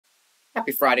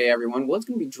Happy Friday, everyone. Well, it's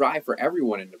going to be dry for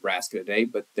everyone in Nebraska today,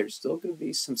 but there's still going to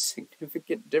be some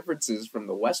significant differences from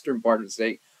the western part of the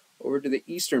state over to the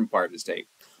eastern part of the state.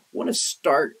 I want to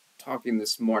start talking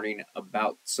this morning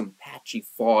about some patchy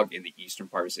fog in the eastern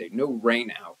part of the state. No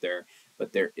rain out there,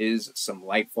 but there is some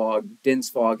light fog, dense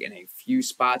fog in a few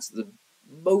spots. The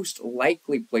most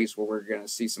likely place where we're going to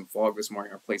see some fog this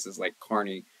morning are places like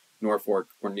Kearney, Norfolk,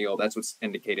 Cornell. That's what's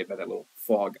indicated by that little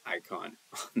fog icon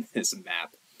on this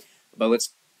map. But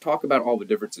let's talk about all the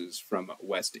differences from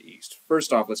west to east.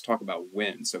 First off, let's talk about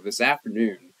wind. So this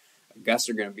afternoon, gusts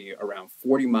are going to be around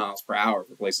 40 miles per hour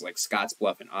for places like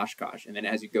Scottsbluff and Oshkosh. And then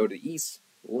as you go to the east,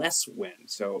 less wind.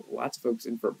 So lots of folks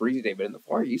in for a breezy day. But in the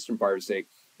far eastern part of the state,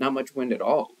 not much wind at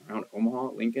all. Around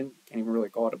Omaha, Lincoln, can't even really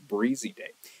call it a breezy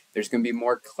day. There's going to be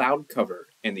more cloud cover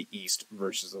in the east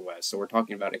versus the west. So we're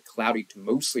talking about a cloudy to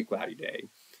mostly cloudy day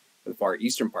for the far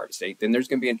eastern part of the state. Then there's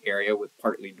going to be an area with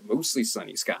partly to mostly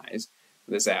sunny skies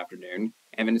this afternoon.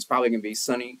 And then it's probably going to be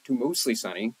sunny to mostly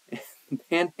sunny in the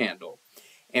Panhandle.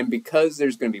 And because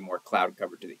there's going to be more cloud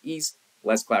cover to the east,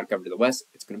 less cloud cover to the west,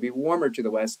 it's going to be warmer to the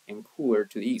west and cooler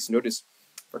to the east. Notice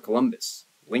for Columbus,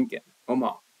 Lincoln,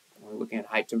 Omaha, we're looking at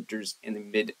high temperatures in the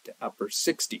mid to upper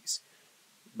 60s.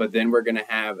 But then we're going to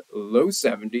have low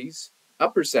 70s,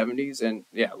 upper 70s, and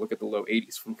yeah, look at the low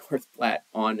 80s from North Platte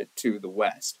on to the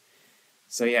west.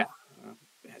 So yeah,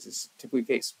 as is typically the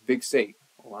case, big state,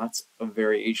 lots of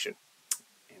variation.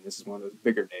 And this is one of those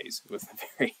bigger days with the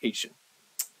variation.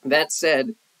 That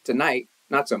said, tonight,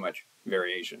 not so much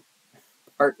variation.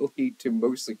 Partly to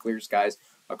mostly clear skies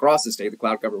across the state. The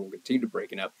cloud cover will continue to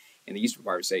breaking up in the eastern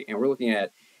part of the state. And we're looking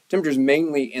at temperatures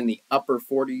mainly in the upper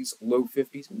 40s, low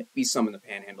 50s, maybe some in the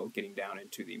Panhandle getting down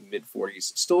into the mid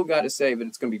 40s. Still got to say that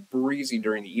it's going to be breezy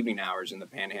during the evening hours in the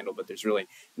Panhandle, but there's really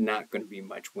not going to be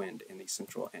much wind in the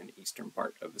central and eastern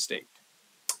part of the state.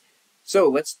 So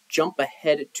let's jump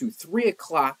ahead to 3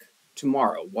 o'clock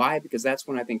tomorrow. Why? Because that's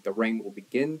when I think the rain will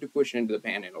begin to push into the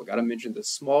Panhandle. Got to mention the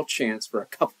small chance for a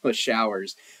couple of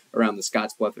showers around the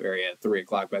Scottsbluff area at 3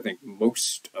 o'clock, but I think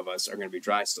most of us are going to be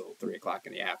dry still at 3 o'clock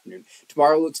in the afternoon.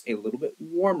 Tomorrow looks a little bit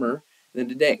warmer than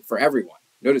today for everyone.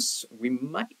 Notice we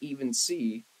might even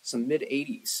see some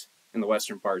mid-80s in the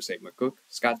western part of the state. McCook,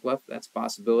 Scottsbluff, that's a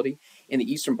possibility. In the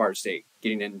eastern part of the state,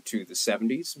 getting into the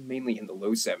 70s, mainly in the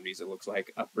low 70s, it looks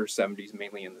like. Upper 70s,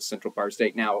 mainly in the central part of the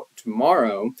state. Now,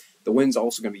 tomorrow, the wind's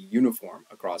also going to be uniform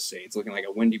across the state. It's looking like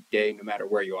a windy day no matter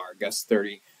where you are. Gusts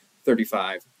 30,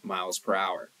 35 miles per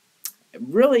hour.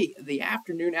 Really, the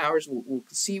afternoon hours, we'll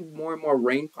see more and more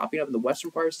rain popping up in the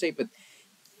western part of the state, but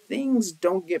things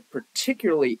don't get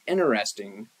particularly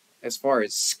interesting as far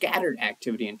as scattered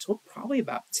activity until probably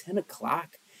about 10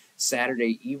 o'clock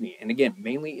Saturday evening. And again,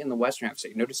 mainly in the western half of the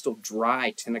state. Notice still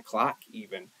dry 10 o'clock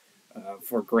even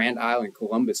for Grand Island,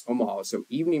 Columbus, Omaha. So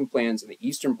evening plans in the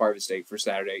eastern part of the state for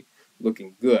Saturday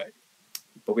looking good.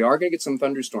 But we are going to get some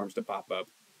thunderstorms to pop up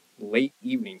late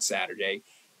evening Saturday.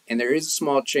 And there is a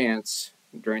small chance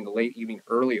during the late evening,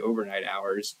 early overnight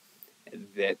hours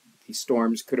that the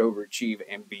storms could overachieve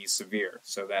and be severe.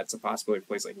 So that's a possibility for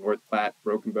places like North Platte,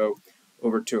 Broken Bow,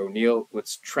 over to O'Neill.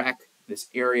 Let's track this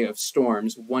area of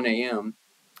storms. 1 a.m.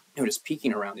 It was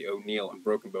peaking around the O'Neill and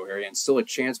Broken Bow area, and still a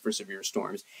chance for severe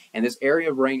storms. And this area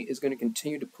of rain is going to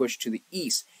continue to push to the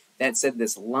east. That said,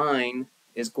 this line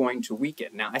is going to weaken.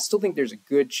 Now, I still think there's a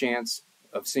good chance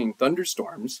of seeing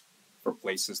thunderstorms for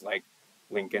places like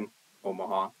Lincoln,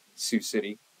 Omaha, Sioux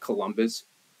City, Columbus,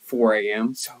 4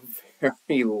 a.m., so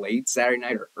very late Saturday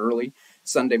night or early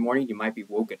Sunday morning. You might be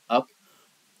woken up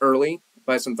early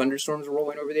by some thunderstorms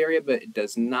rolling over the area, but it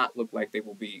does not look like they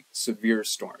will be severe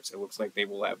storms. It looks like they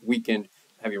will have weakened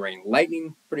heavy rain,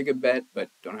 lightning, pretty good bet, but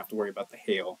don't have to worry about the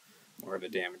hail or the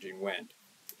damaging wind.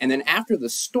 And then after the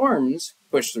storms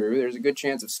push through, there's a good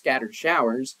chance of scattered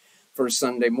showers for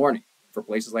Sunday morning for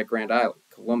places like Grand Island,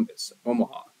 Columbus,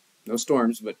 Omaha. No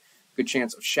storms, but good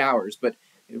chance of showers. But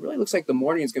it really looks like the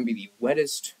morning is going to be the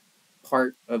wettest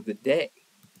part of the day,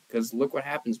 because look what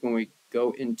happens when we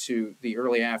go into the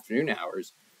early afternoon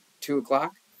hours. 2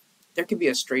 o'clock, there could be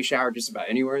a stray shower just about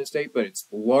anywhere in the state, but it's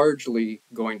largely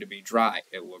going to be dry,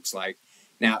 it looks like.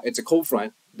 Now, it's a cold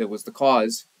front that was the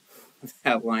cause of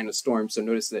that line of storm, so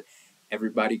notice that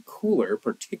everybody cooler,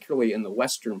 particularly in the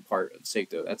western part of the state,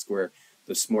 though. That's where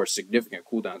this more significant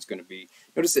cool down is going to be.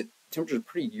 Notice that temperatures are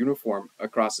pretty uniform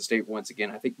across the state once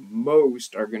again. I think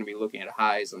most are going to be looking at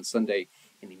highs on Sunday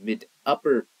in the mid to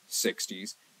upper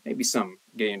 60s, maybe some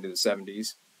getting into the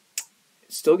 70s.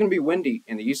 It's still going to be windy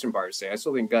in the eastern part of the state. I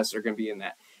still think gusts are going to be in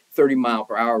that 30 mile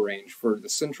per hour range. For the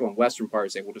central and western part of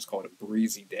the state, we'll just call it a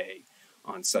breezy day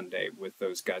on Sunday with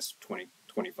those gusts 20,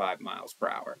 25 miles per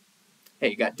hour. Hey,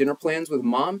 you got dinner plans with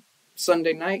mom?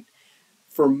 Sunday night.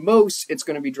 For most, it's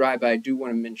going to be dry, but I do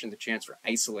want to mention the chance for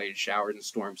isolated showers and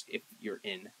storms if you're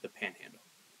in the Panhandle.